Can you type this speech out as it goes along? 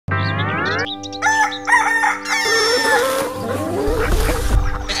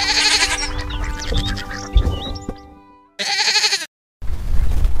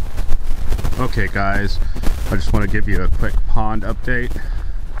guys, I just want to give you a quick pond update.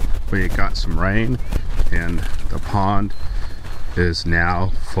 We got some rain and the pond is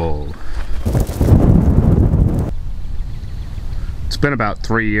now full. It's been about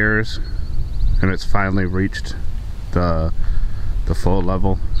 3 years and it's finally reached the full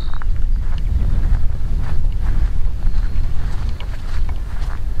level.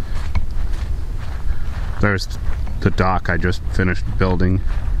 There's the dock I just finished building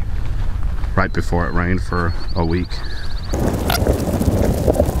right before it rained for a week.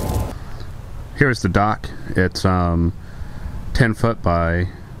 Here's the dock. It's 10 foot by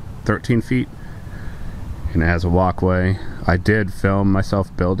 13 feet and it has a walkway. I did film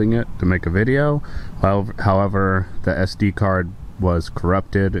myself building it to make a video. However, the SD card was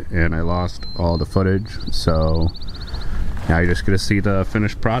corrupted and I lost all the footage, so now you're just gonna see the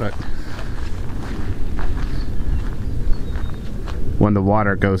finished product. When the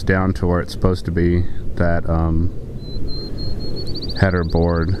water goes down to where it's supposed to be, that header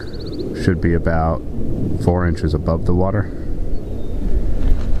board should be about 4 inches above the water.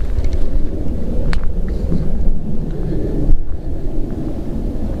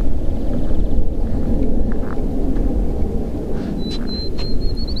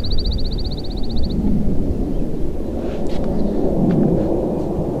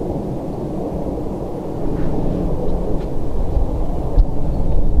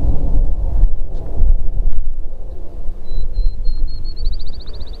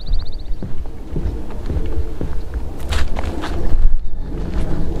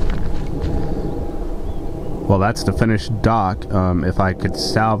 Well, that's the finished dock. If I could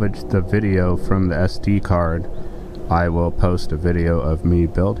salvage the video from the SD card, I will post a video of me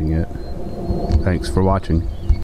building it. Thanks for watching.